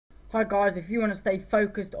Hi guys, if you want to stay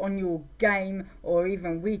focused on your game or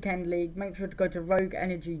even weekend league, make sure to go to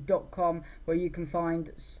rogueenergy.com where you can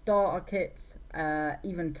find starter kits,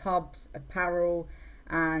 even tubs, apparel,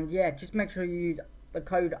 and yeah, just make sure you use the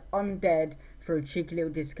code UNDEAD for a cheeky little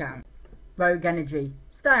discount. Rogue Energy,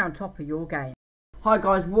 stay on top of your game. Hi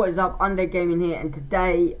guys, what is up? Undead Gaming here, and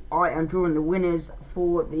today I am drawing the winners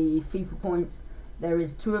for the FIFA points. There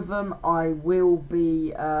is 2 of them. I will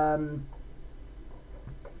be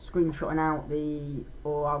screenshotting out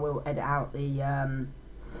I will edit out the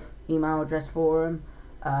email address for them.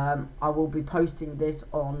 I will be posting this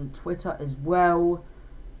on Twitter as well,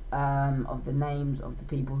 of the names of the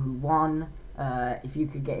people who won. If you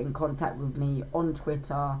could get in contact with me on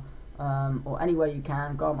Twitter, or anywhere you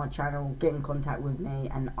can, go on my channel, get in contact with me,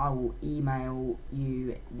 and I will email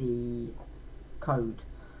you the code.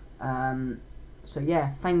 So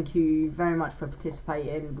yeah, thank you very much for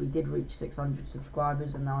participating. We did reach 600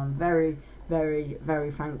 subscribers, and I'm very, very, very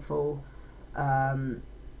thankful. And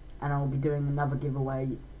I'll be doing another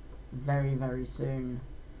giveaway very, very soon.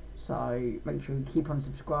 So make sure you keep on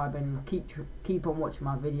subscribing, keep on watching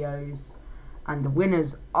my videos. And the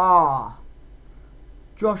winners are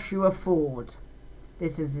Joshua Ford.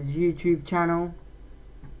 This is his YouTube channel.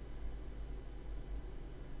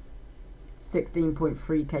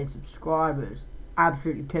 16.3k subscribers,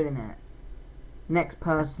 absolutely killing it. Next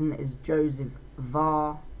person is Joseph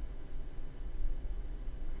Var,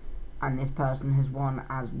 and this person has won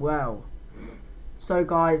as well. So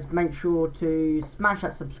guys, make sure to smash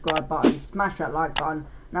that subscribe button, smash that like button,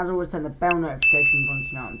 and as always turn the bell notifications on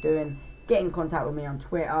to know what I'm doing. Get in contact with me on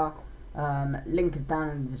Twitter, link is down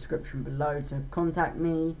in the description below to contact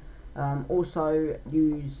me. Also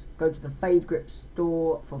go to the Fade Grip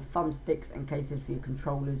store for thumbsticks and cases for your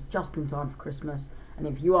controllers just in time for Christmas. And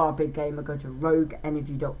if you are a big gamer, go to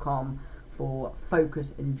rogueenergy.com for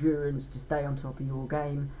focus endurance to stay on top of your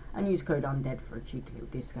game, and use code UNDEAD for a cheeky little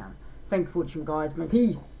discount. Thank you for watching guys,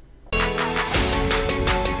 peace.